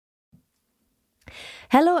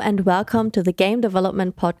Hello and welcome to the Game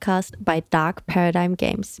Development Podcast by Dark Paradigm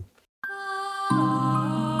Games.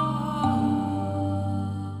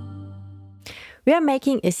 We are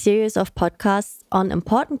making a series of podcasts on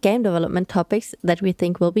important game development topics that we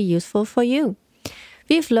think will be useful for you.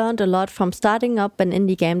 We've learned a lot from starting up an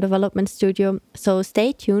indie game development studio, so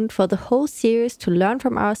stay tuned for the whole series to learn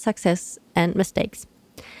from our success and mistakes.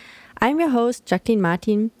 I'm your host, Jacqueline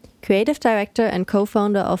Martin, creative director and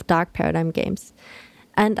co-founder of Dark Paradigm Games.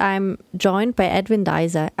 And I'm joined by Edwin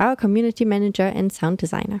Deiser, our community manager and sound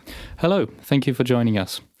designer. Hello, thank you for joining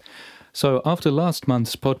us. So after last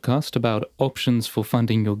month's podcast about options for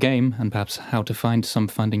funding your game and perhaps how to find some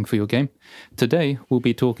funding for your game, today we'll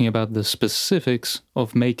be talking about the specifics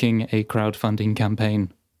of making a crowdfunding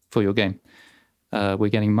campaign for your game. We're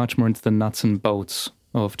getting much more into the nuts and bolts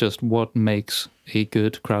of just what makes a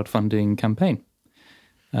good crowdfunding campaign.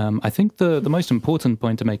 I think the most important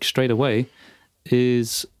point to make straight away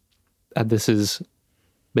is, and this is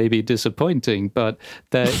maybe disappointing, but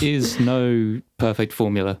there is no perfect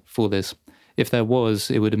formula for this. If there was,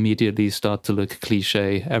 it would immediately start to look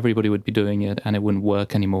cliche. Everybody would be doing it and it wouldn't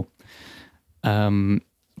work anymore.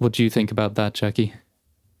 What do you think about that, Jackie?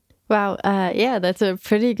 Wow, yeah, that's a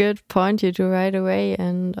pretty good point you do right away.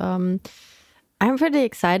 And I'm pretty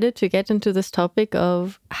excited to get into this topic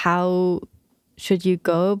of how should you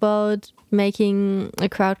go about making a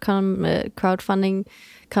crowdfunding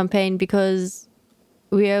campaign, because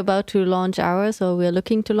we are about to launch ours, or we're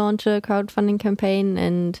looking to launch a crowdfunding campaign,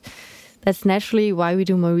 and that's naturally why we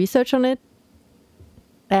do more research on it.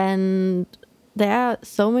 And there are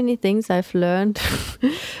so many things I've learned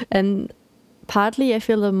and partly I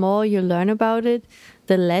feel the more you learn about it,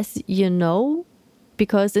 the less you know,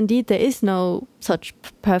 because indeed there is no such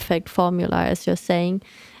perfect formula as you're saying.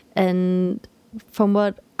 And from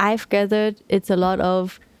what I've gathered, it's a lot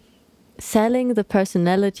of selling the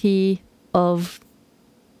personality of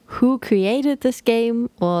who created this game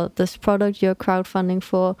or this product you're crowdfunding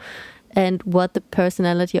for, and what the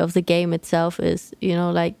personality of the game itself is. You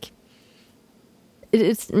know, like,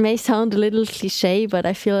 it may sound a little cliche, but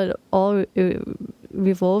I feel it all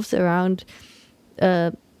revolves around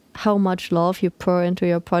how much love you pour into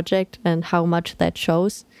your project and how much that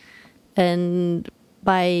shows. And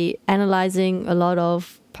by analyzing a lot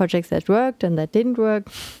of projects that worked and that didn't work,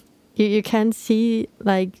 you can see,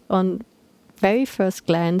 like, on very first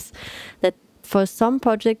glance, that for some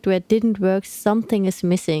project where it didn't work, something is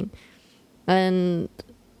missing. And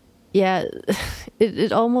yeah,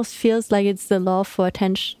 it almost feels like it's the love for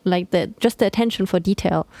attention, like just the attention for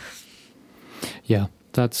detail. Yeah,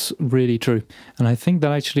 that's really true. And I think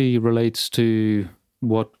that actually relates to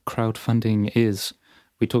what crowdfunding is.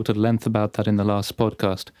 We talked at length about that in the last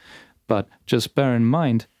podcast. But just bear in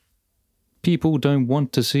mind, people don't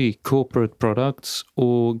want to see corporate products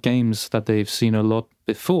or games that they've seen a lot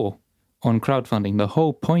before on crowdfunding. The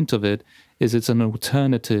whole point of it is it's an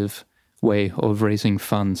alternative way of raising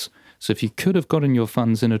funds. So if you could have gotten your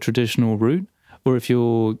funds in a traditional route, or if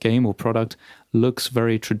your game or product looks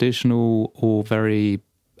very traditional or very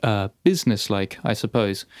business-like, I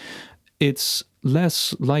suppose, it's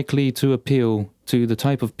less likely to appeal to the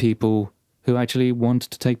type of people who actually want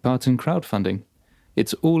to take part in crowdfunding.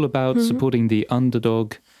 It's all about supporting the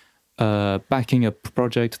underdog, backing a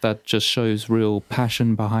project that just shows real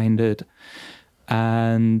passion behind it.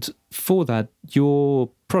 And for that, your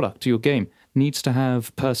product, your game, needs to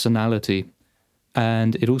have personality.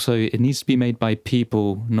 And it needs to be made by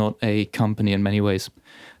people, not a company in many ways.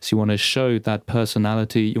 So you want to show that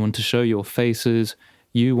personality, you want to show your faces,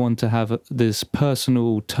 you want to have this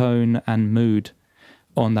personal tone and mood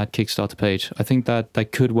on that Kickstarter page. I think that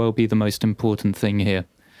could well be the most important thing here.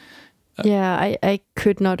 Yeah, I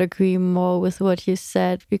could not agree more with what you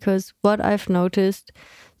said, because what I've noticed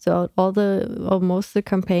throughout most of the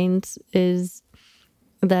campaigns is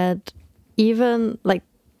that even like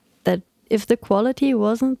that if the quality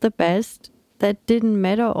wasn't the best, that didn't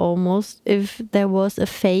matter almost if there was a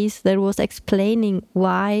face that was explaining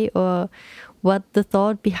why or what the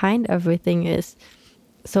thought behind everything is.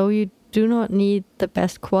 So you do not need the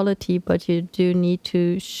best quality, but you do need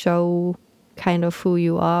to show kind of who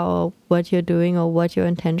you are or what you're doing or what your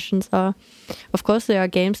intentions are. Of course, there are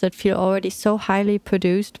games that feel already so highly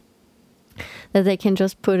produced that they can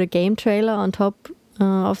just put a game trailer on top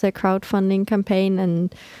of their crowdfunding campaign,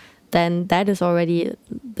 and then that is already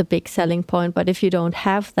the big selling point. But if you don't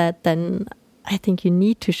have that, then I think you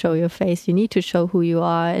need to show your face. You need to show who you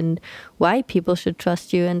are and why people should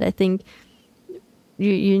trust you. And I think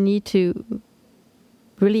you need to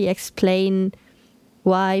really explain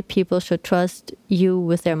why people should trust you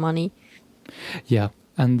with their money. Yeah,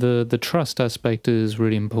 And the trust aspect is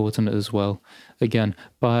really important as well. Again,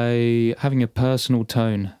 by having a personal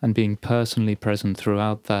tone and being personally present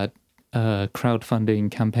throughout that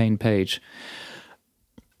crowdfunding campaign page,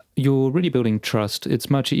 you're really building trust. It's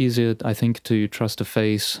much easier, I think, to trust a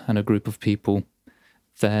face and a group of people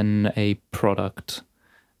than a product.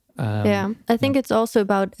 I think it's also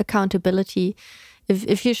about accountability.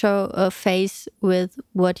 If you show a face with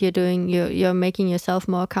what you're doing, you're making yourself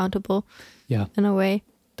more accountable. Yeah, in a way.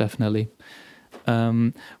 Definitely.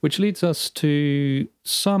 Which leads us to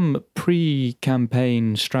some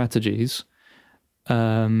pre-campaign strategies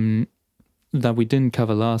that we didn't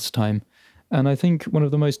cover last time. And I think one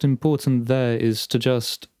of the most important there is to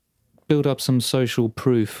just build up some social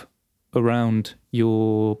proof around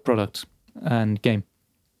your product and game.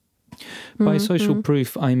 By social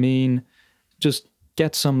proof, I mean just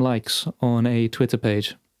get some likes on a Twitter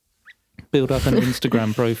page, build up an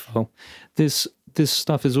Instagram profile. This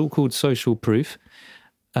stuff is all called social proof.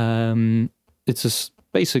 It's a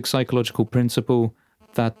basic psychological principle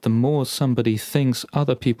that the more somebody thinks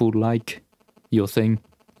other people like your thing,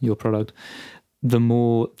 your product, the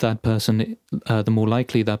more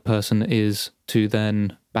likely that person is to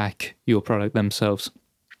then back your product themselves.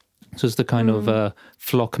 So it's the kind of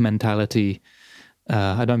flock mentality.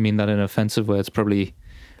 I don't mean that in an offensive way. It's probably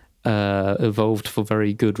evolved for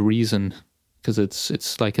very good reason, because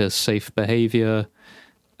it's like a safe behavior,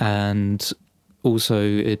 and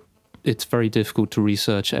also it's very difficult to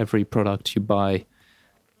research every product you buy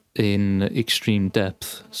in extreme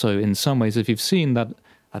depth. So in some ways, if you've seen that,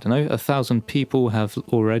 I don't know, 1,000 people have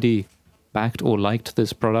already backed or liked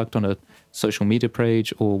this product on a social media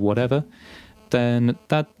page or whatever, then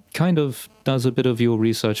that kind of does a bit of your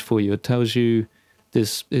research for you. It tells you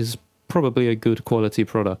this is probably a good quality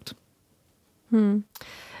product.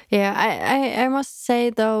 Yeah, I must say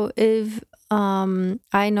though, if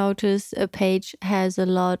I notice a page has a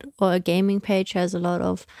lot, or a gaming page has a lot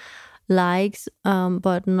of likes,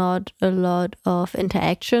 but not a lot of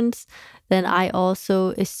interactions, then I also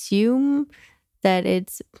assume that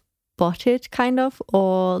it's botted kind of,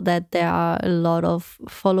 or that there are a lot of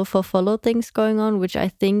follow for follow things going on, which I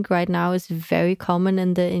think right now is very common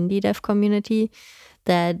in the indie dev community,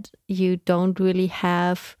 that you don't really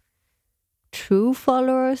have true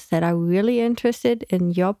followers that are really interested in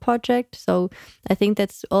your project. So I think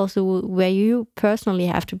that's also where you personally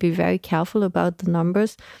have to be very careful about the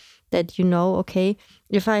numbers, that okay,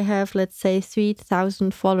 if I have, let's say,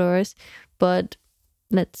 3,000 followers, but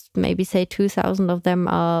let's maybe say 2,000 of them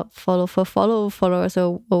are follow for follow followers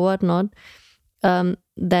or whatnot,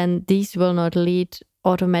 then these will not lead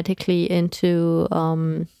automatically into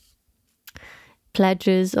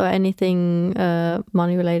pledges or anything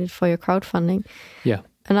money related for your crowdfunding. Yeah.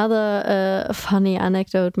 Another funny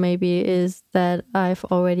anecdote maybe is that I've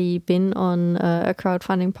already been on a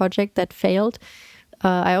crowdfunding project that failed.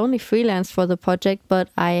 I only freelanced for the project, but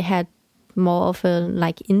I had more of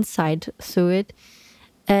a insight through it.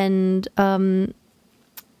 And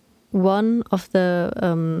one of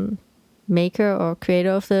the maker or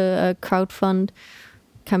creator of the crowdfund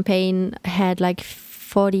campaign had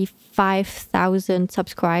 45,000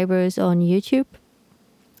 subscribers on YouTube,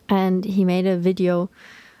 and he made a video,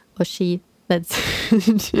 or she, let's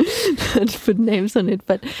not put names on it,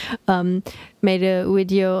 but made a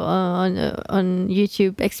video on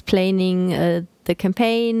YouTube explaining the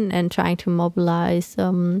campaign and trying to mobilize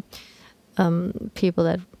people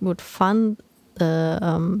that would fund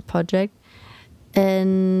the project.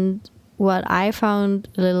 And what I found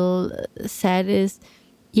a little sad is,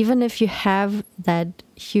 even if you have that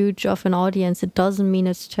huge of an audience, it doesn't mean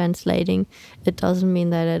it's translating. It doesn't mean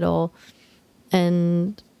that at all.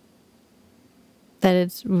 And that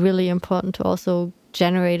it's really important to also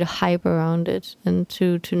generate a hype around it, and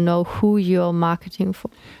to know who you're marketing for.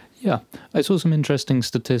 Yeah, I saw some interesting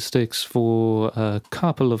statistics for a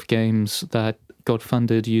couple of games that got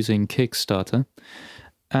funded using Kickstarter.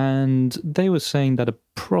 And they were saying that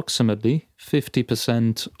approximately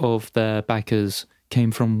 50% of their backers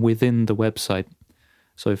came from within the website.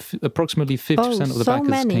 So approximately 50% of the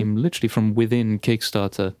backers came literally from within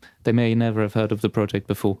Kickstarter. They may never have heard of the project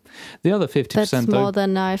before. The other 50%... That's more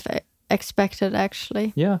than I've expected,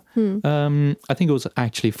 actually. Yeah. I think it was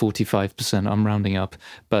actually 45%. I'm rounding up.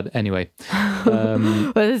 But anyway.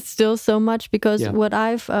 But it's still so much, because what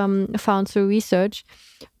I've found through research,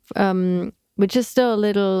 which is still a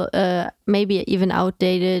little, maybe even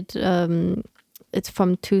outdated, it's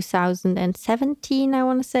from 2017, I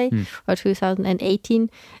want to say, or 2018,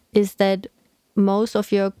 is that most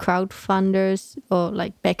of your crowdfunders or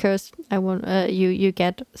like backers, you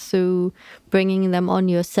get through bringing them on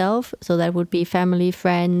yourself. So that would be family,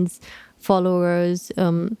 friends, followers,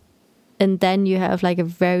 and then you have like a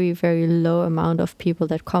very, very low amount of people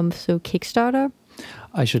that come through Kickstarter.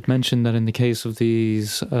 I should mention that in the case of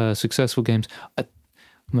these successful games,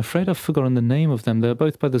 I'm afraid I've forgotten the name of them. They're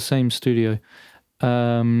both by the same studio.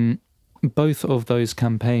 Both of those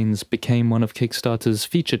campaigns became one of Kickstarter's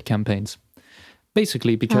featured campaigns.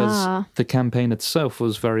 Basically because the campaign itself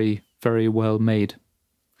was very, very well made.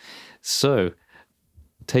 So,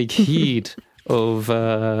 take heed of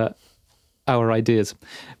our ideas,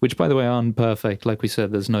 which, by the way, aren't perfect. Like we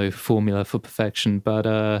said, there's no formula for perfection.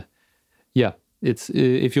 But yeah, it's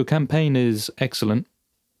if your campaign is excellent,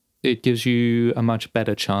 it gives you a much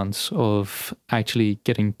better chance of actually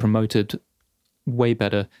getting promoted way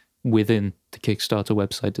better within the Kickstarter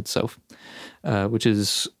website itself, which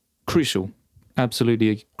is crucial.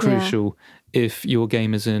 Absolutely crucial if your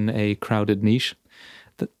game is in a crowded niche.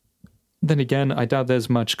 Then again, I doubt there's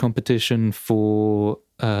much competition for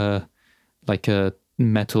like a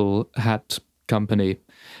metal hat company.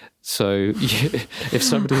 So if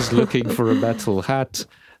somebody's looking for a metal hat,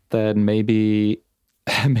 then maybe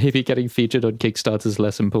getting featured on Kickstarter is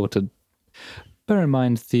less important. Bear in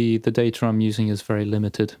mind the data I'm using is very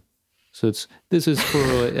limited. So this is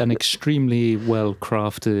for an extremely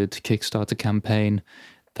well-crafted Kickstarter campaign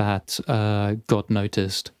that got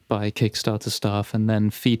noticed by Kickstarter staff and then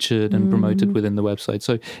featured and promoted within the website.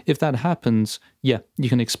 So if that happens, yeah, you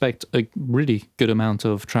can expect a really good amount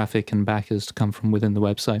of traffic and backers to come from within the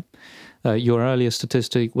website. Your earlier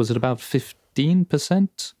statistic, was it about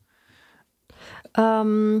 15%?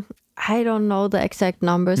 I don't know the exact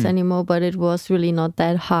numbers anymore, but it was really not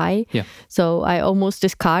that high. Yeah. So I almost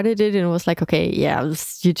discarded it and was like, okay, yeah,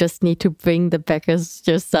 you just need to bring the backers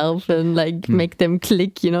yourself and like make them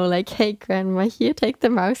click, like, hey, grandma, here, take the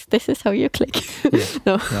mouse. This is how you click. Yeah.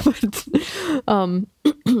 No, but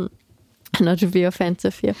not to be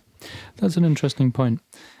offensive here. That's an interesting point.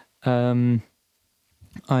 I've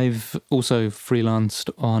also freelanced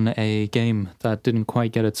on a game that didn't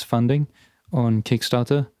quite get its funding on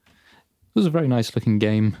Kickstarter. It was a very nice looking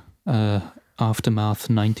game, Aftermath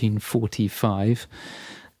 1945,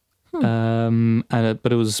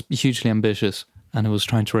 but it was hugely ambitious and it was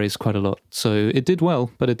trying to raise quite a lot. So it did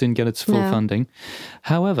well, but it didn't get its full funding.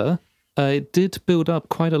 However, it did build up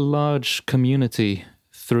quite a large community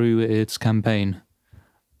through its campaign.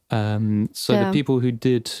 The people who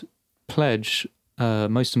did pledge,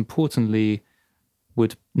 most importantly,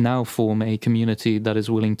 would now form a community that is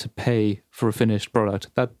willing to pay for a finished product.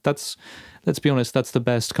 That's, let's be honest, that's the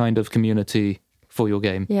best kind of community for your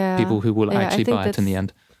game. Yeah. People who will actually buy it in the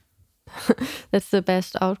end. That's the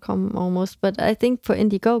best outcome almost. But I think for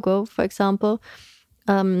Indiegogo, for example,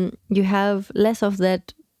 you have less of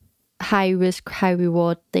that high risk, high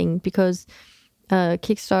reward thing because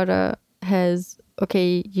Kickstarter has,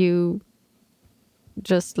 okay, you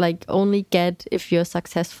just like only get if you're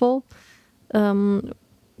successful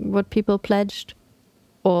what people pledged,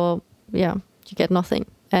 or you get nothing.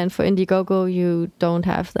 And for Indiegogo you don't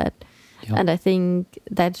have that. And I think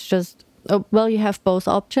that's just you have both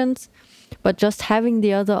options, but just having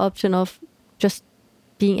the other option of just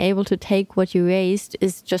being able to take what you raised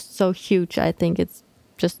is just so huge. I think it's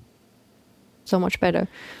just so much better.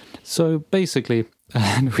 So basically,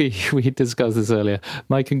 and we discussed this earlier,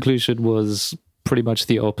 my conclusion was pretty much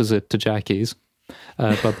the opposite to Jackie's.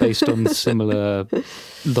 But based on similar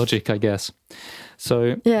logic, I guess.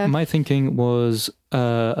 So my thinking was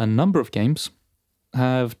a number of games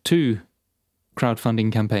have two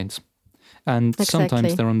crowdfunding campaigns. And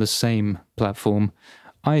sometimes they're on the same platform.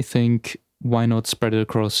 I think, why not spread it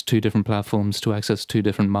across two different platforms to access two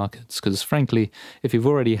different markets? Because frankly, if you've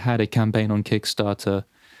already had a campaign on Kickstarter,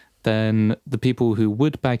 then the people who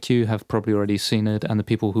would back you have probably already seen it, and the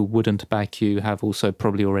people who wouldn't back you have also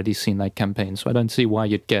probably already seen that campaign. So I don't see why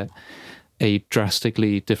you'd get a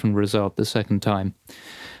drastically different result the second time.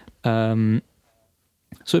 So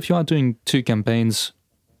if you are doing two campaigns,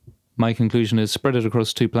 my conclusion is spread it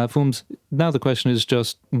across two platforms. Now the question is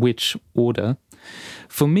just which order.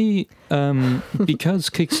 For me,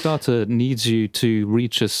 because Kickstarter needs you to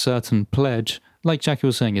reach a certain pledge, like Jackie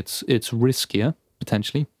was saying, it's riskier,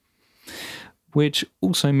 potentially. Which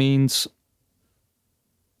also means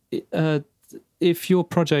if your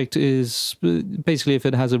project is basically, if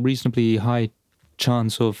it has a reasonably high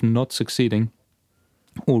chance of not succeeding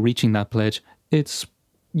or reaching that pledge,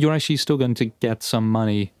 you're actually still going to get some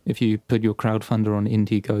money if you put your crowdfunder on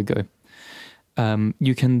Indiegogo.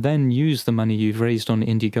 You can then use the money you've raised on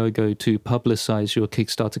Indiegogo to publicize your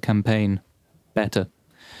Kickstarter campaign better.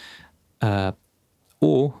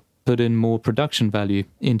 Or put in more production value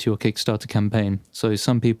into your Kickstarter campaign. So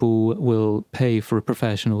some people will pay for a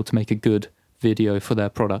professional to make a good video for their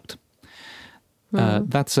product.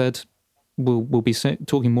 That said, we'll be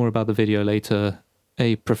talking more about the video later.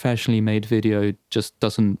 A professionally made video just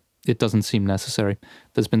doesn't seem necessary.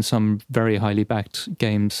 There's been some very highly backed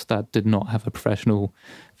games that did not have a professional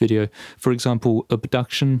video. For example,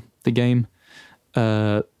 Abduction, the game,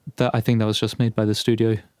 that I think that was just made by the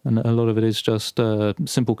studio, and a lot of it is just a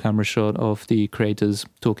simple camera shot of the creators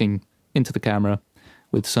talking into the camera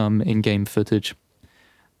with some in-game footage.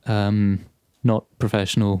 Not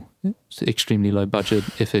professional, extremely low budget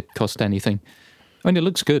if it cost anything. I mean, it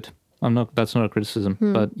looks good. That's not a criticism,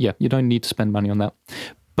 but yeah, you don't need to spend money on that.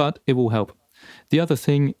 But it will help. The other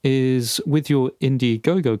thing is with your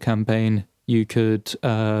Indiegogo campaign, you could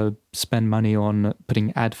spend money on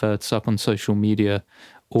putting adverts up on social media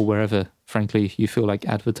or wherever, frankly, you feel like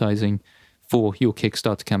advertising for your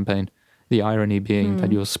Kickstarter campaign. The irony being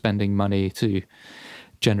that you're spending money to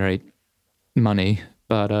generate money.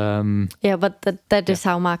 But but that is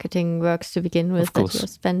how marketing works to begin with, that you're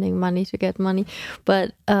spending money to get money.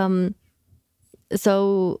 But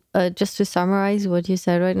so just to summarize what you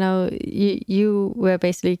said right now, you were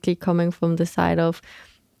basically coming from the side of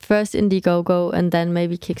first Indiegogo and then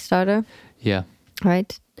maybe Kickstarter. Yeah.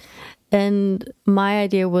 Right? And my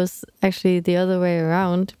idea was actually the other way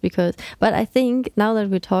around, but I think now that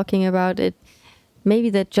we're talking about it, maybe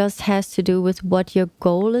that just has to do with what your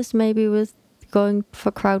goal is, maybe with going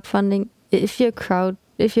for crowdfunding. If your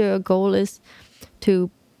goal is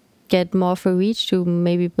to get more of a reach, to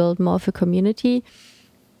maybe build more of a community,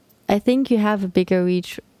 I think you have a bigger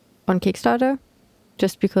reach on Kickstarter,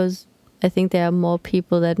 just because I think there are more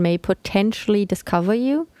people that may potentially discover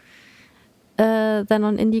you than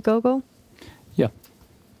on Indiegogo. Yeah.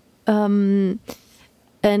 And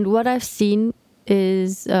what I've seen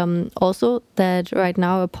is also that right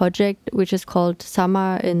now a project which is called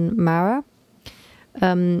Summer in Mara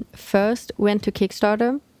first went to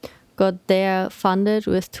Kickstarter, got there funded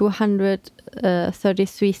with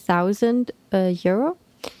 233,000 euro.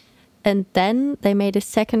 And then they made a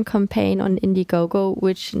second campaign on Indiegogo,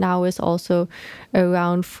 which now is also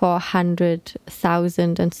around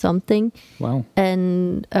 400,000 and something. Wow.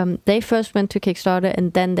 And they first went to Kickstarter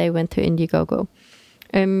and then they went to Indiegogo.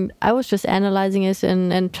 I was just analyzing this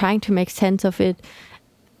and trying to make sense of it.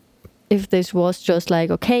 If this was just like,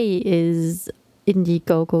 okay, is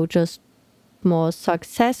Indiegogo just more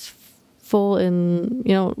successful in,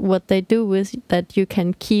 what they do with that you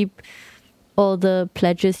can keep all the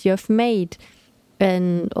pledges you've made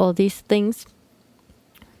and all these things,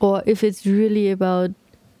 or if it's really about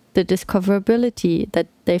the discoverability, that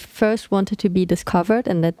they first wanted to be discovered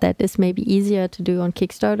and that is maybe easier to do on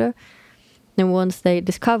Kickstarter. And once they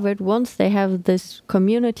have this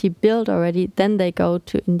community built already, then they go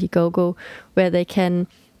to Indiegogo, where they can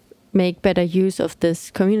make better use of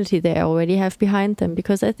this community they already have behind them.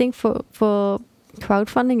 Because I think for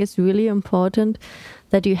crowdfunding, it's really important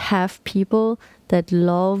that you have people that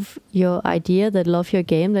love your idea, that love your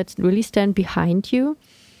game, that really stand behind you.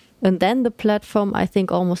 And then the platform, I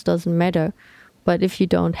think, almost doesn't matter. But if you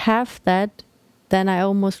don't have that, then I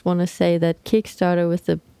almost want to say that Kickstarter with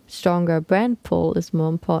the stronger brand pull is more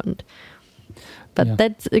important. But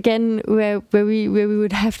that's again where we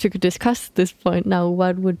would have to discuss this point now.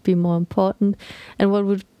 What would be more important, and what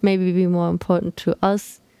would maybe be more important to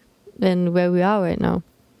us than where we are right now?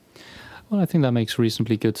 Well, I think that makes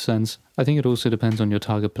reasonably good sense. I think it also depends on your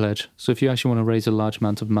target pledge. So if you actually want to raise a large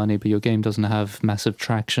amount of money, but your game doesn't have massive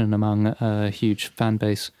traction among a huge fan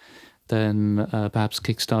base, then perhaps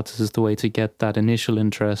Kickstarter is the way to get that initial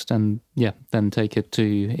interest and, then take it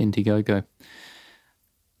to Indiegogo.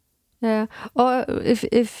 Yeah. Or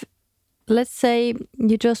if let's say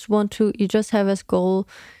you just have as goal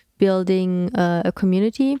building a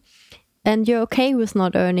community, and you're okay with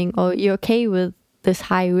not earning, or you're okay with this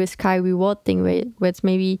high risk, high reward thing where it's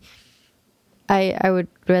maybe I would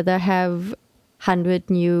rather have 100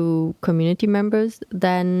 new community members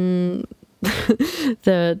than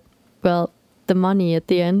the money at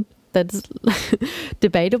the end. That's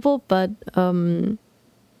debatable, but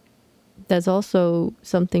there's also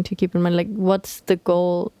something to keep in mind. Like, what's the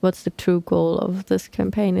goal? What's the true goal of this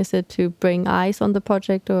campaign? Is it to bring eyes on the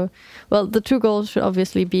project, or the true goal should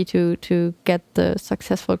obviously be to get the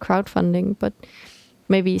successful crowdfunding, but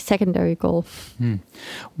maybe secondary goal.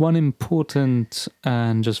 One important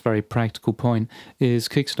and just very practical point is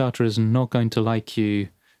Kickstarter is not going to like you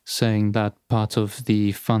saying that part of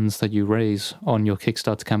the funds that you raise on your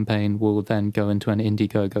Kickstarter campaign will then go into an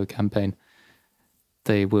Indiegogo campaign.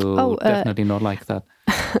 they will definitely not like that.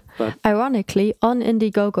 But ironically, on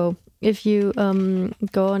Indiegogo, if you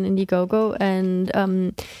go on Indiegogo and,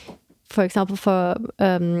 for example, for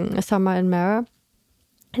Summer and Mara,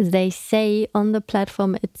 they say on the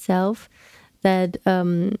platform itself that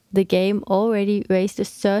the game already raised a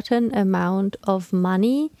certain amount of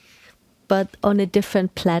money, but on a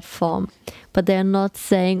different platform. But they're not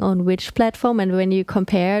saying on which platform. And when you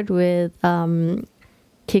compare it with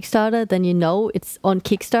Kickstarter, then you know it's on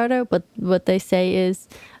Kickstarter. But what they say is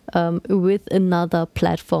with another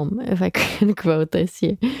platform, if I can quote this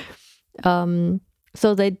here.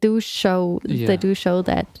 So they do show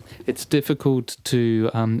that. It's difficult to,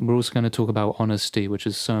 we're also going to talk about honesty, which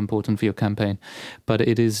is so important for your campaign, but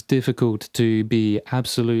it is difficult to be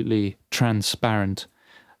absolutely transparent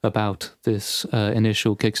about this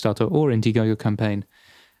initial Kickstarter or Indiegogo campaign,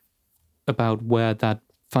 about where that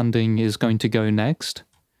funding is going to go next,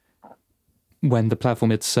 when the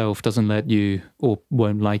platform itself doesn't let you or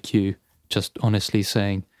won't like you just honestly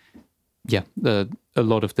saying, yeah, a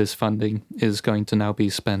lot of this funding is going to now be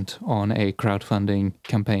spent on a crowdfunding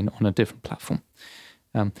campaign on a different platform.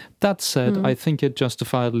 That said, I think it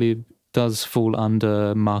justifiably does fall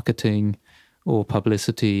under marketing or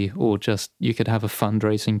publicity, or just you could have a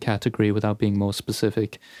fundraising category without being more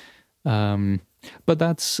specific. But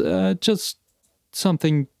that's just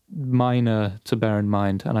something minor to bear in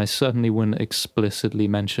mind, and I certainly wouldn't explicitly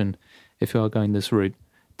mention, if you are going this route,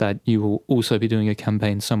 that you will also be doing a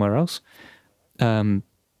campaign somewhere else, for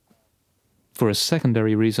a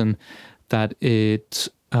secondary reason that it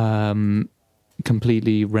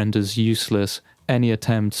completely renders useless any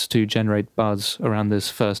attempts to generate buzz around this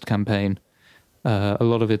first campaign. A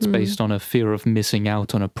lot of it's based on a fear of missing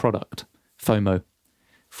out on a product, FOMO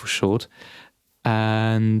for short.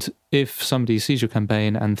 And if somebody sees your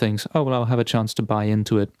campaign and thinks, oh, well, I'll have a chance to buy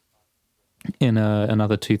into it in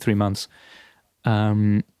another 2-3 months,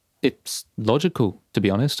 it's logical, to be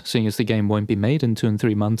honest, seeing as the game won't be made in 2 and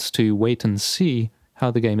 3 months, to wait and see how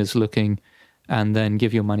the game is looking and then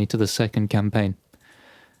give your money to the second campaign.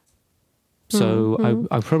 So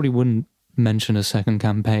I probably wouldn't mention a second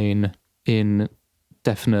campaign in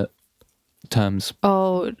definite terms.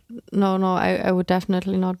 Oh, no, I would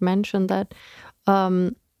definitely not mention that.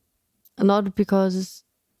 Not because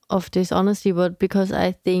of dishonesty, but because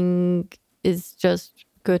I think it's just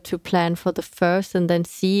good to plan for the first and then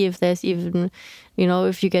see if there's even,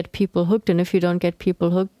 if you get people hooked. And if you don't get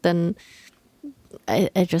people hooked, then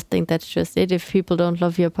I just think that's just it. If people don't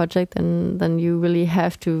love your project, then you really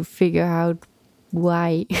have to figure out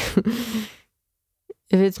why.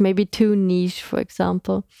 If it's maybe too niche, for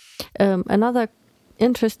example. Another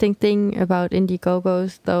interesting thing about Indiegogo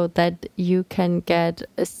is, though, that you can get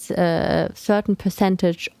a certain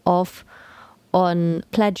percentage off on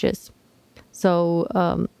pledges. So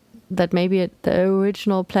that maybe the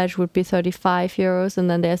original pledge would be 35 euros, and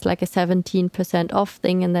then there's like a 17% off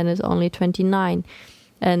thing, and then it's only 29.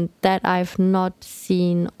 And that I've not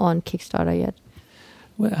seen on Kickstarter yet.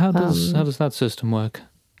 Well, how does that system work?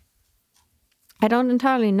 I don't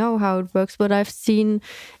entirely know how it works, but I've seen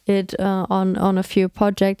it on a few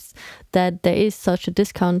projects that there is such a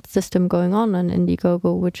discount system going on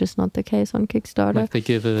Indiegogo, which is not the case on Kickstarter. Like they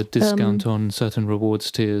give a discount on certain rewards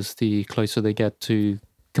tiers the closer they get to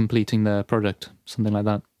completing their project, something like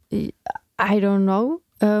that. I don't know.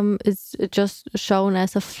 It's just shown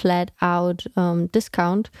as a flat out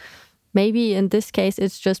discount. Maybe in this case,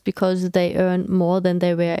 it's just because they earned more than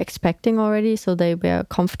they were expecting already, so they were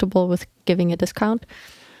comfortable with giving a discount.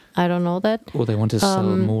 I don't know that. Or they want to sell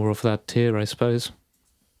more of that tier, I suppose.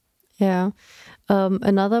 Yeah.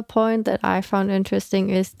 Another point that I found interesting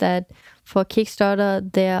is that for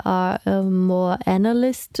Kickstarter, there are more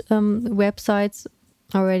analyst websites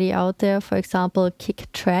already out there. For example,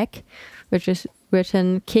 KickTrack, which is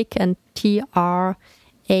written Kick and TRAQ.com.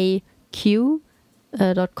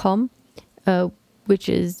 Which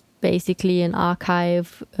is basically an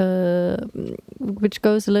archive which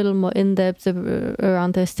goes a little more in depth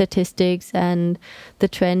around the statistics and the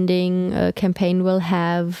trending campaign will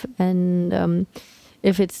have, and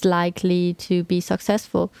if it's likely to be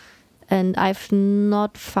successful. And I've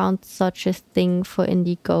not found such a thing for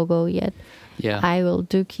Indiegogo yet. Yeah, I will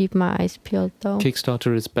keep my eyes peeled though.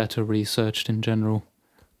 Kickstarter is better researched in general.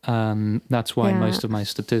 That's why most of my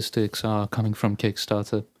statistics are coming from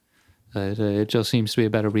Kickstarter. It just seems to be a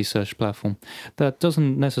better research platform. That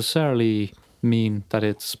doesn't necessarily mean that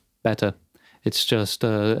it's better. It's just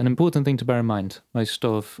an important thing to bear in mind. Most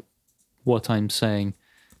of what I'm saying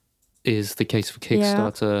is the case for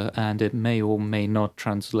Kickstarter, and it may or may not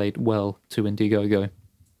translate well to Indiegogo.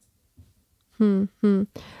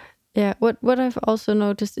 Yeah, what I've also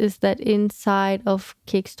noticed is that inside of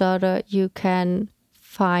Kickstarter you can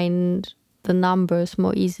find the numbers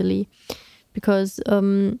more easily, because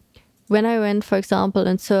when I went, for example,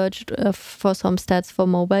 and searched for some stats for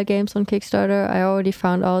mobile games on Kickstarter, I already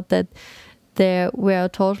found out that there were a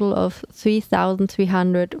total of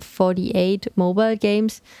 3,348 mobile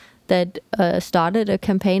games that started a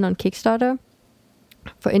campaign on Kickstarter.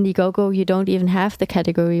 For Indiegogo, you don't even have the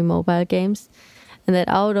category mobile games. And that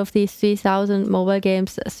out of these 3,000 mobile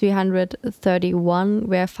games, 331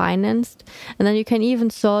 were financed. And then you can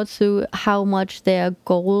even sort through how much their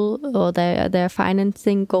goal or their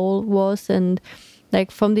financing goal was. And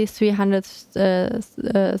like from these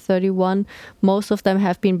 331, most of them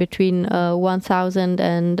have been between 1,000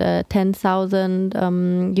 and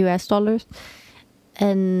 10,000 US dollars.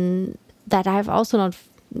 And that I've also not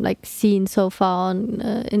like seen so far on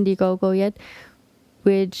Indiegogo yet,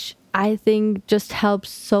 which I think just helps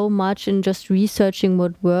so much in just researching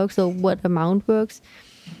what works or what amount works.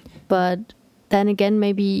 But then again,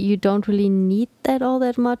 maybe you don't really need that all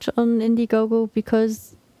that much on Indiegogo,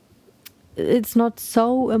 because it's not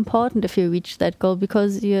so important if you reach that goal,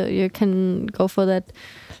 because you can go for that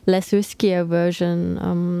less riskier version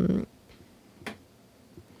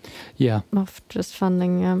of just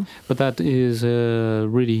funding. But that is a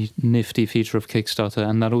really nifty feature of Kickstarter,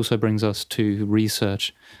 and that also brings us to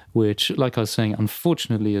research, which, like I was saying,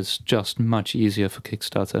 unfortunately is just much easier for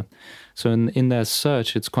Kickstarter. So in their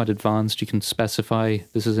search, it's quite advanced. You can specify,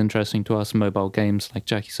 this is interesting to us, mobile games, like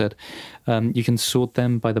Jackie said. You can sort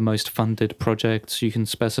them by the most funded projects. You can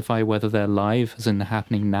specify whether they're live, as in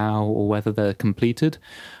happening now, or whether they're completed.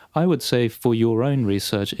 I would say for your own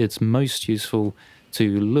research, it's most useful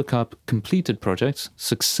to look up completed projects,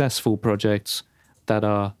 successful projects that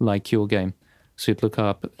are like your game. So you'd look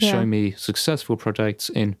up, show me successful projects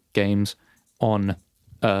in games on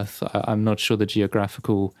Earth. I'm not sure the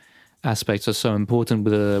geographical aspects are so important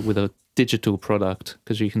with a digital product,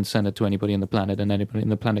 because you can send it to anybody on the planet and anybody on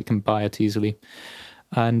the planet can buy it easily.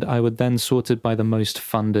 And I would then sort it by the most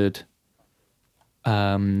funded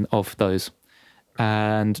of those,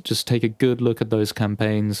 and just take a good look at those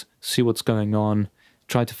campaigns, see what's going on,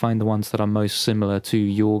 try to find the ones that are most similar to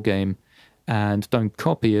your game, and don't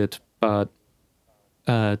copy it, but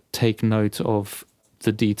take note of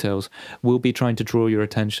the details. We'll be trying to draw your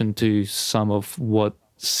attention to some of what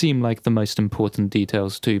seem like the most important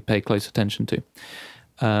details to pay close attention to.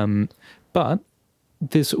 But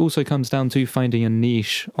this also comes down to finding a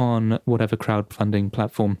niche on whatever crowdfunding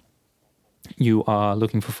platform you are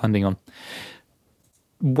looking for funding on.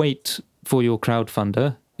 Wait for your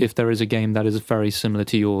crowdfunder if there is a game that is very similar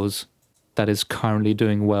to yours that is currently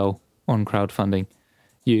doing well on crowdfunding.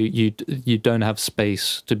 You don't have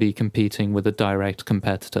space to be competing with a direct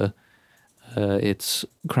competitor. Its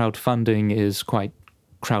crowdfunding is quite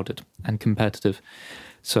crowded and competitive.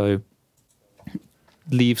 So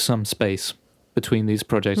leave some space between these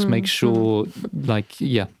projects. Make sure,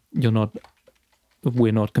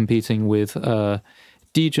 we're not competing with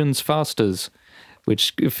Legion's Fasters,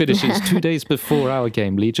 which finishes 2 days before our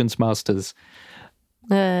game, Legion's Masters.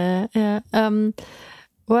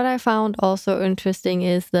 What I found also interesting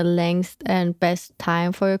is the length and best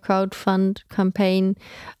time for a crowdfund campaign,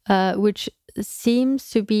 which seems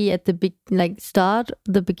to be at the start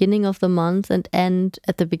the beginning of the month and end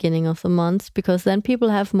at the beginning of the month, because then people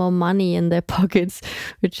have more money in their pockets,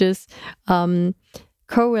 which is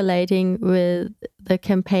correlating with the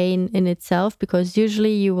campaign in itself, because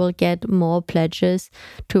usually you will get more pledges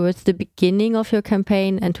towards the beginning of your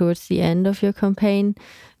campaign and towards the end of your campaign.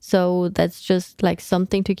 So that's just like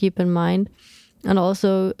something to keep in mind. And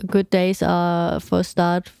also good days are for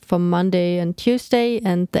start from Monday and Tuesday,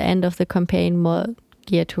 and the end of the campaign more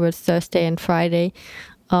geared towards Thursday and Friday.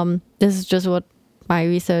 This is just what my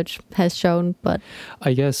research has shown, but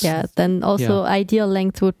I guess then also ideal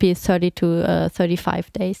length would be 30 to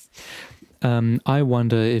 35 days. I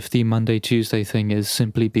wonder if the Monday-Tuesday thing is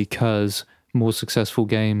simply because more successful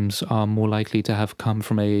games are more likely to have come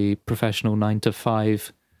from a professional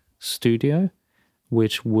 9-to-5 studio,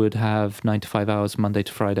 which would have 9 to 5 hours Monday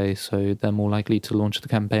to Friday, so they're more likely to launch the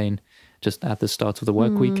campaign just at the start of the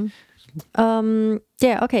work week.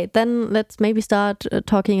 Okay, then let's maybe start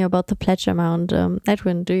talking about the pledge amount.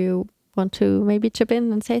 Edwin, do you want to maybe chip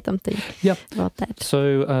in and say something about that?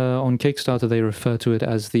 So on Kickstarter, they refer to it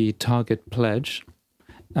as the target pledge.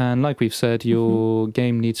 And like we've said, your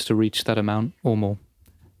game needs to reach that amount or more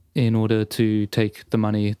in order to take the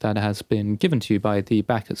money that has been given to you by the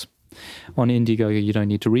backers. On Indiegogo, you don't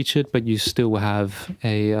need to reach it, but you still have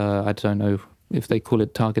a, I don't know if they call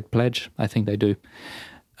it target pledge. I think they do.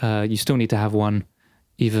 You still need to have one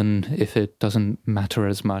even if it doesn't matter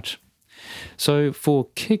as much. So for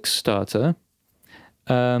Kickstarter,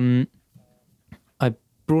 I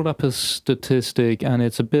brought up a statistic, and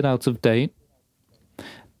it's a bit out of date,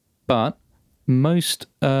 but most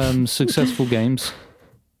successful games...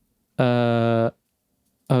 here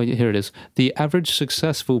it is. The average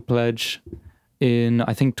successful pledge in,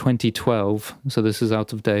 I think, 2012, so this is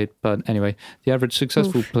out of date, but anyway, the average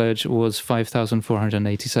successful pledge was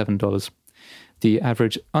 $5,487. The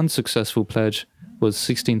average unsuccessful pledge was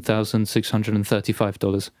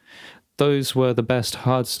 $16,635. Those were the best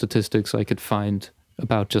hard statistics I could find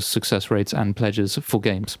about just success rates and pledges for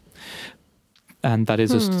games. And that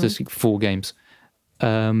is a statistic for games.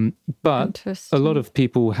 But a lot of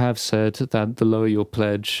people have said that the lower your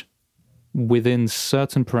pledge, within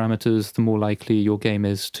certain parameters, the more likely your game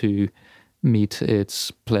is to meet its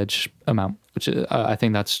pledge amount, which I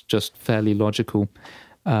think that's just fairly logical.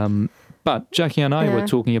 But Jackie and I were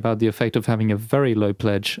talking about the effect of having a very low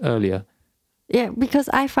pledge earlier. Yeah, because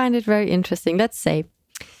I find it very interesting. Let's say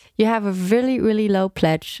you have a really, really low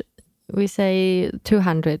pledge. We say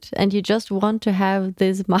 200, and you just want to have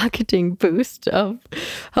this marketing boost of,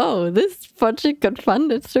 oh, this project got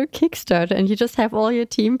funded through Kickstarter, and you just have all your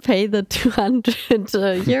team pay the 200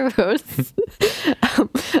 euros.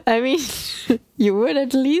 I mean, you would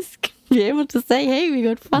at least be able to say, hey, we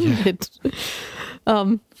got funded.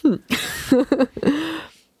 It's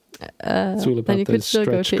all about then you could still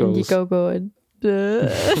go to goals. Indiegogo and...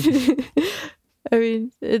 I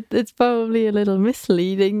mean, it's probably a little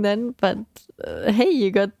misleading then, but hey,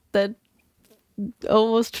 you got that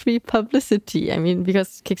almost free publicity. I mean,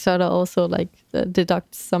 because Kickstarter also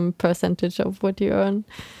deducts some percentage of what you earn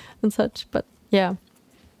and such, but yeah.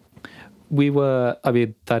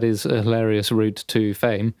 That is a hilarious route to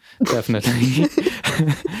fame, definitely.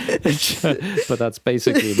 But that's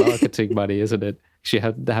basically marketing money, isn't it? You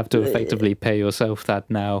have to effectively pay yourself that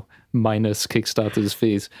now, minus Kickstarter's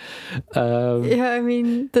fees. I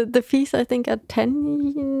mean, the fees, I think, are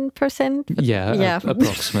 10%. Yeah,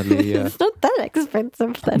 approximately, yeah. It's not that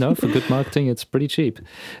expensive then. No, for good marketing, it's pretty cheap.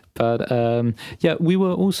 But we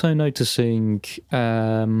were also noticing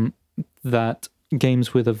that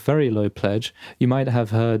games with a very low pledge, you might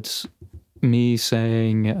have heard me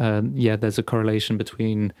saying, there's a correlation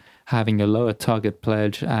between having a lower target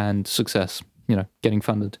pledge and success, getting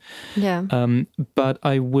funded. Yeah. But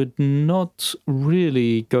I would not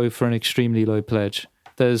really go for an extremely low pledge.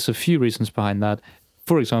 There's a few reasons behind that.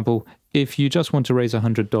 For example, if you just want to raise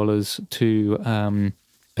 $100 to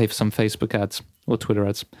pay for some Facebook ads or Twitter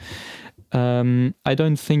ads, I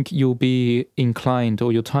don't think you'll be inclined,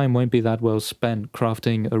 or your time won't be that well spent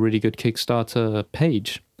crafting a really good Kickstarter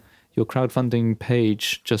page. Your crowdfunding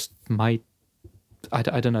page just might, I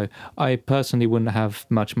don't know. I personally wouldn't have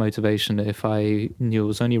much motivation if I knew I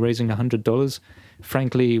was only raising $100.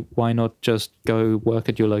 Frankly, why not just go work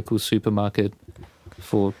at your local supermarket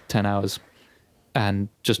for 10 hours and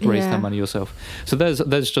just raise that money yourself? So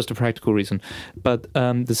there's just a practical reason. But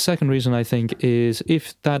the second reason, I think, is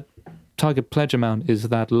if that target pledge amount is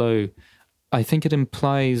that low, I think it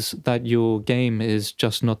implies that your game is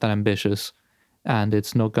just not that ambitious, and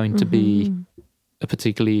it's not going to be a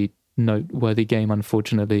particularly noteworthy game,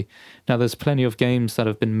 unfortunately. Now, there's plenty of games that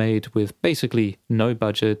have been made with basically no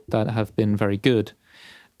budget that have been very good,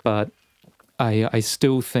 but I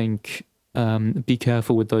still think be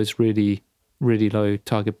careful with those really, really low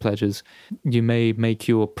target pledges. You may make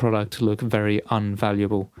your product look very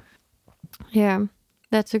unvaluable. Yeah,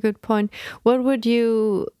 that's a good point. What would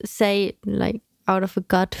you say, out of a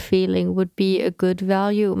gut feeling, would be a good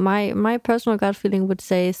value? My personal gut feeling would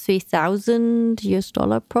say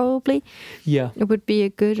 $3,000 probably. Yeah. It would be a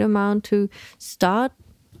good amount to start.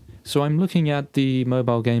 So I'm looking at the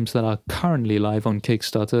mobile games that are currently live on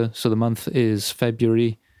Kickstarter. So the month is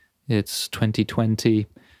February. It's 2020.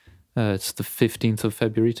 It's the 15th of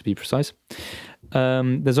February, to be precise.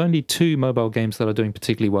 There's only 2 mobile games that are doing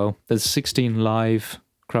particularly well. There's 16 live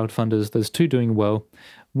crowdfunders. There's 2 doing well,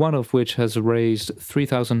 one of which has raised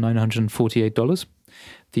 $3,948.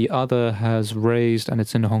 The other has raised, and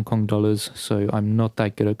it's in Hong Kong dollars, so I'm not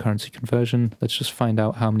that good at currency conversion. Let's just find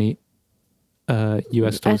out how many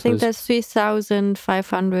US dollars. I think that's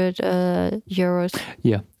 3,500 euros.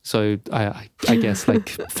 Yeah, so I guess like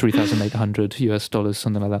 3,800 US dollars,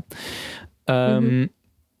 something like that.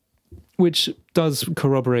 Which does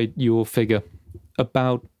corroborate your figure.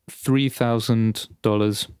 About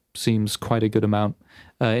 $3,000 seems quite a good amount.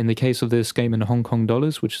 In the case of this game in Hong Kong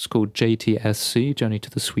dollars, which is called JTSC, Journey to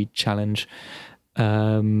the Sweet Challenge,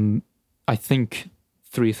 I think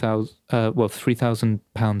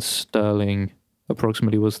 £3,000 sterling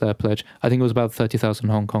approximately was their pledge. I think it was about 30,000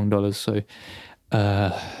 Hong Kong dollars, so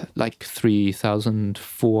like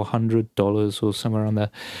 $3,400 or somewhere around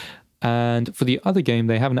there. And for the other game,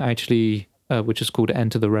 they haven't actually, which is called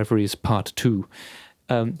Enter the Reveries Part 2,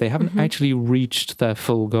 they haven't actually reached their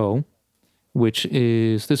full goal, which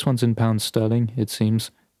is, this one's in pounds sterling, it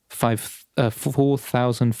seems,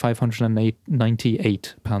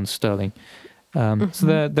 4,598 pounds sterling.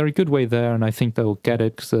 So they're a good way there, and I think they'll get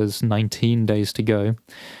it because there's 19 days to go.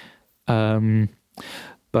 But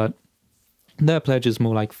their pledge is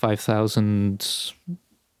more like 5,000,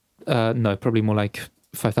 no, probably more like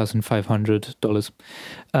 $5,500.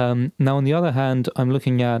 Now, on the other hand, I'm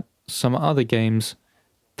looking at some other games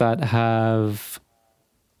that have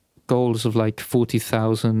goals of like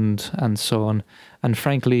 40,000 and so on. And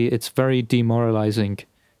frankly, it's very demoralizing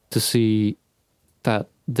to see that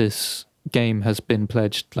this game has been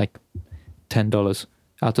pledged like $10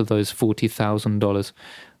 out of those $40,000.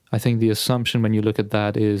 I think the assumption when you look at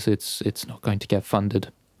that is it's not going to get funded.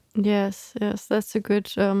 Yes, that's a good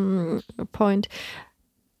point.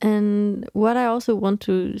 And what I also want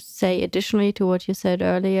to say additionally to what you said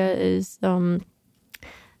earlier is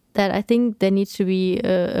that I think there needs to be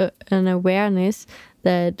an awareness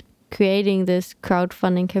that creating this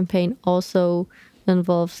crowdfunding campaign also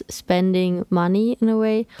involves spending money in a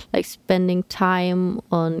way, like spending time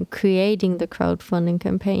on creating the crowdfunding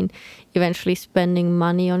campaign, eventually spending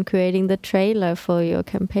money on creating the trailer for your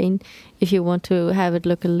campaign if you want to have it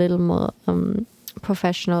look a little more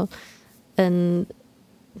professional. And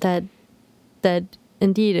that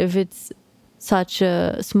indeed, if it's such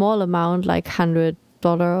a small amount like $100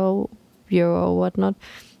 or euro or whatnot,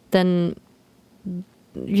 then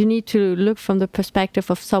you need to look from the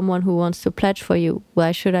perspective of someone who wants to pledge for you.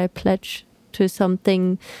 Why should I pledge to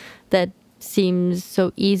something that seems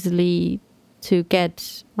so easily to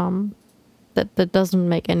get, that doesn't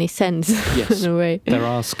make any sense? Yes, in a way. There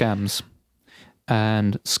are scams,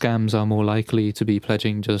 and scams are more likely to be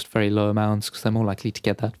pledging just very low amounts because they're more likely to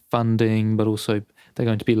get that funding, but also they're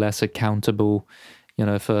going to be less accountable. You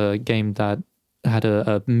know, if a game that had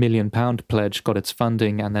a £1 million pledge got its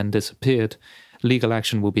funding and then disappeared, legal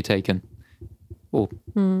action will be taken, or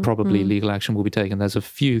probably legal action will be taken. There's a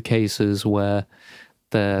few cases where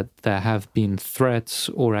there have been threats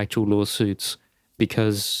or actual lawsuits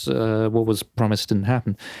because what was promised didn't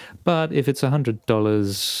happen. But if it's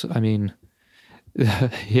 $100, I mean,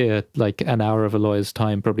 here, like an hour of a lawyer's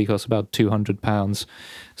time probably costs about £200.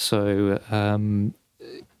 So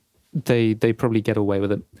they probably get away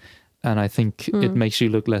with it. And I think it makes you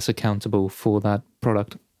look less accountable for that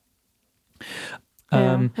product.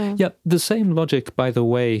 Yeah, the same logic, by the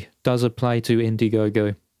way, does apply to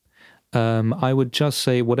Indiegogo. I would just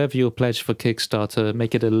say whatever your pledge for Kickstarter,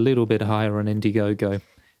 make it a little bit higher on Indiegogo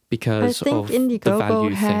because of Indiegogo the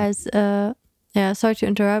value has, thing. Sorry to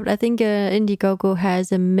interrupt. I think Indiegogo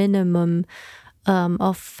has a minimum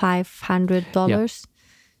of $500.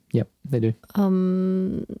 Yep, they do.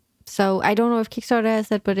 So I don't know if Kickstarter has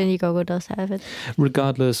that, but Indiegogo does have it.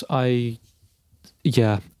 Regardless,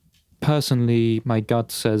 personally, my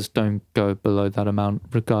gut says don't go below that amount,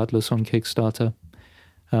 regardless on Kickstarter.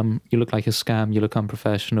 You look like a scam, you look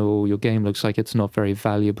unprofessional, your game looks like it's not very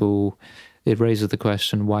valuable. It raises the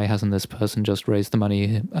question, why hasn't this person just raised the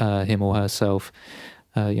money, him or herself?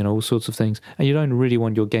 All sorts of things. And you don't really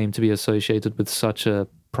want your game to be associated with such a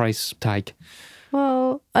price tag.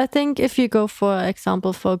 Well, I think if you go, for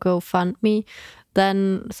example, for GoFundMe,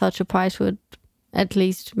 then such a price would at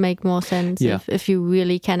least make more sense if you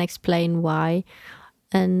really can explain why.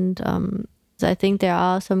 And I think there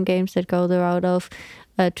are some games that go the route of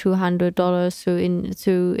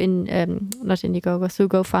 $200 through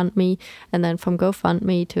GoFundMe, and then from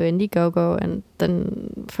GoFundMe to Indiegogo, and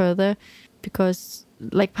then further, because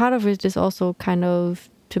like part of it is also kind of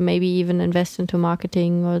to maybe even invest into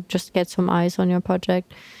marketing or just get some eyes on your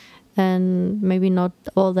project, and maybe not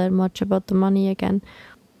all that much about the money again.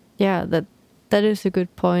 Yeah, that is a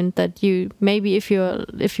good point. That you maybe if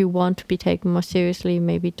you want to be taken more seriously,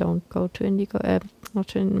 maybe don't go to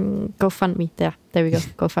GoFundMe. There we go.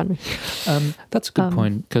 GoFundMe. That's a good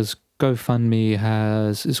point, because GoFundMe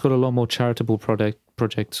it's got a lot more charitable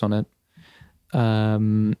projects on it.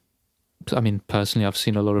 I mean, personally, I've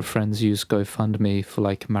seen a lot of friends use GoFundMe for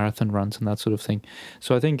like marathon runs and that sort of thing.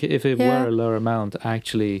 So I think if it were a lower amount,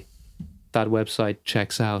 actually, that website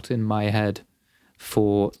checks out in my head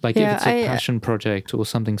for like if it's a passion project or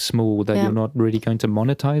something small that you're not really going to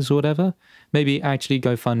monetize or whatever. Maybe actually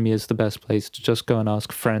GoFundMe is the best place to just go and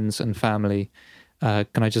ask friends and family, can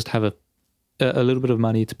I just have a little bit of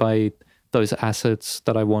money to buy those assets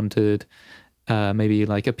that I wanted? maybe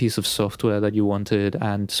like a piece of software that you wanted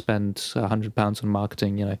and spend £100 on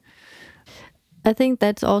marketing, you know. I think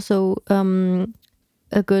that's also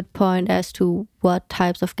a good point as to what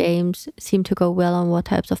types of games seem to go well on what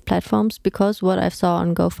types of platforms, because what I saw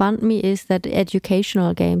on GoFundMe is that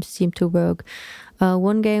educational games seem to work.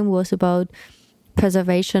 One game was about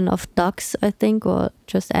preservation of ducks, I think, or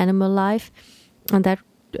just animal life, and that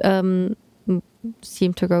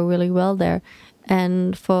seemed to go really well there.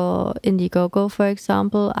 And for Indiegogo, for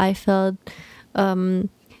example, I felt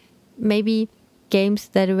maybe games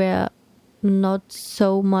that were not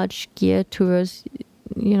so much geared towards,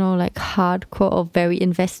 you know, like hardcore or very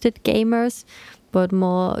invested gamers, but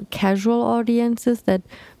more casual audiences that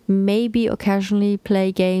maybe occasionally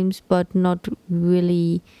play games but not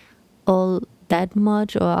really all that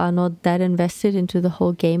much or are not that invested into the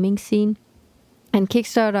whole gaming scene. And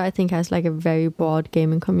Kickstarter, I think, has like a very broad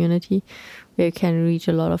gaming community where you can reach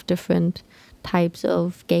a lot of different types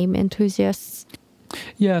of game enthusiasts.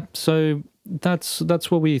 Yeah, so that's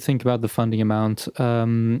what we think about the funding amount.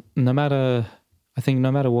 No matter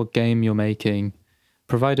what game you're making,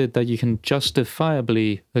 provided that you can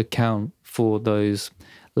justifiably account for those,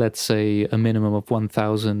 let's say a minimum of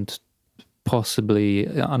 1,000, possibly,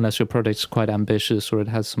 unless your project's quite ambitious or it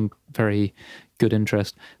has some very good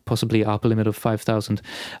interest, possibly upper limit of 5,000.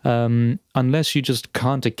 Unless you just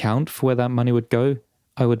can't account for where that money would go,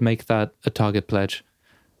 I would make that a target pledge.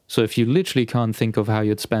 So if you literally can't think of how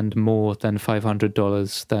you'd spend more than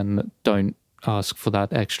 $500, then don't ask for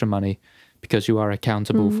that extra money, because you are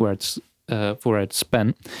accountable for where it's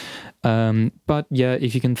spent. But yeah,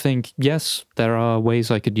 if you can think, yes, there are ways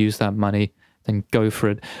I could use that money, then go for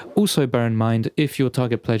it. Also bear in mind, if your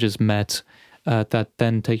target pledge is met, that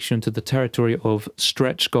then takes you into the territory of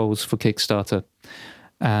stretch goals for Kickstarter.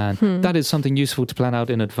 And that is something useful to plan out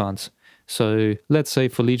in advance. So let's say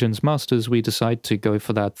for Legion's Masters, we decide to go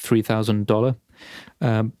for that $3,000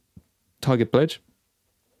 target pledge.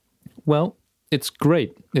 Well, it's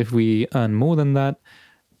great if we earn more than that.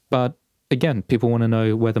 But again, people want to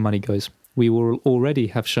know where the money goes. We will already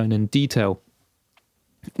have shown in detail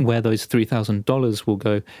where those $3,000 will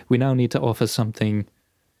go. We now need to offer something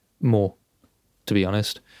more, to be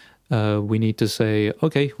honest. We need to say,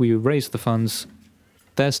 okay, we raised the funds.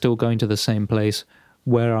 They're still going to the same place.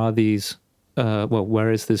 Where are these?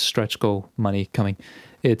 Where is this stretch goal money coming?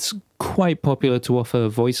 It's quite popular to offer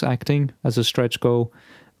voice acting as a stretch goal.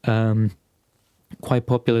 Quite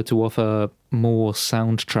popular to offer more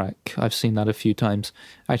soundtrack. I've seen that a few times.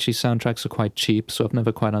 Actually, soundtracks are quite cheap, so I've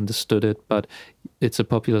never quite understood it, but it's a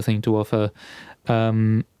popular thing to offer.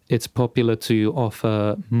 It's popular to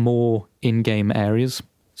offer more in-game areas,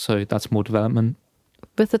 so that's more development.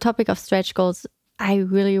 With the topic of stretch goals, I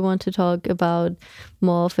really want to talk about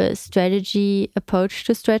more of a strategy approach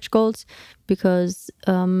to stretch goals, because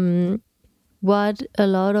what a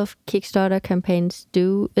lot of Kickstarter campaigns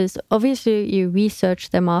do is obviously you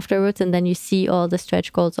research them afterwards and then you see all the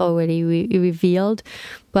stretch goals already revealed.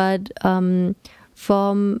 But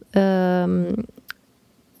from a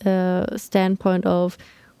standpoint of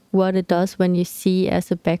what it does when you see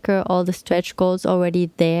as a backer all the stretch goals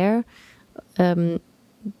already there,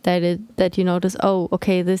 that you notice, oh,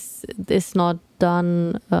 okay, this is not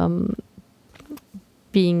done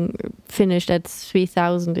being finished at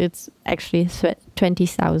 3,000, it's actually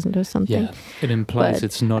 20,000 or something. Yeah, it implies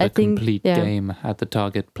it's not a complete game at the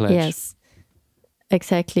target pledge. Yes,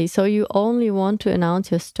 exactly. So you only want to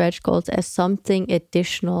announce your stretch goals as something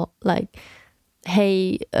additional, like,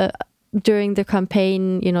 hey, during the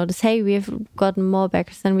campaign, you notice, hey, we've gotten more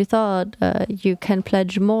backers than we thought. You can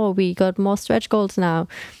pledge more. We got more stretch goals now.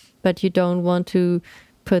 But you don't want to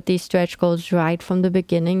put these stretch goals right from the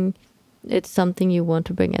beginning. It's something you want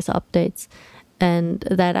to bring as updates. And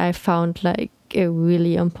that I found like a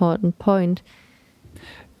really important point.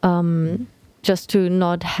 Just to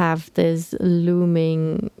not have this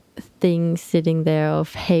looming thing sitting there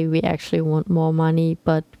of, hey, we actually want more money,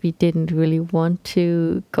 but we didn't really want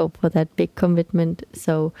to go for that big commitment.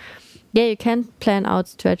 So yeah, you can plan out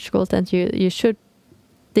stretch goals and you should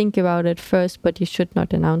think about it first, but you should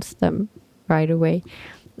not announce them right away.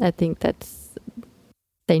 I think that's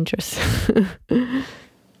dangerous.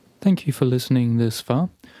 Thank you for listening this far.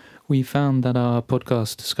 We found that our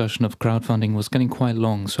podcast discussion of crowdfunding was getting quite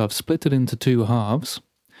long, so I've split it into two halves.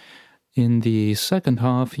 In the second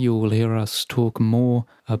half, you will hear us talk more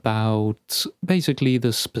about basically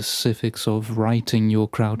the specifics of writing your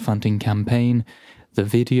crowdfunding campaign, the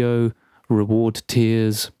video, reward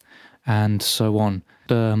tiers, and so on.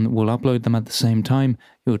 We'll upload them at the same time.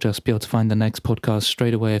 You'll just be able to find the next podcast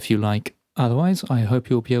straight away if you like. Otherwise, I hope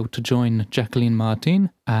you'll be able to join Jacqueline Martin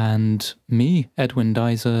and me, Edwin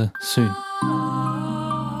Deiser, soon.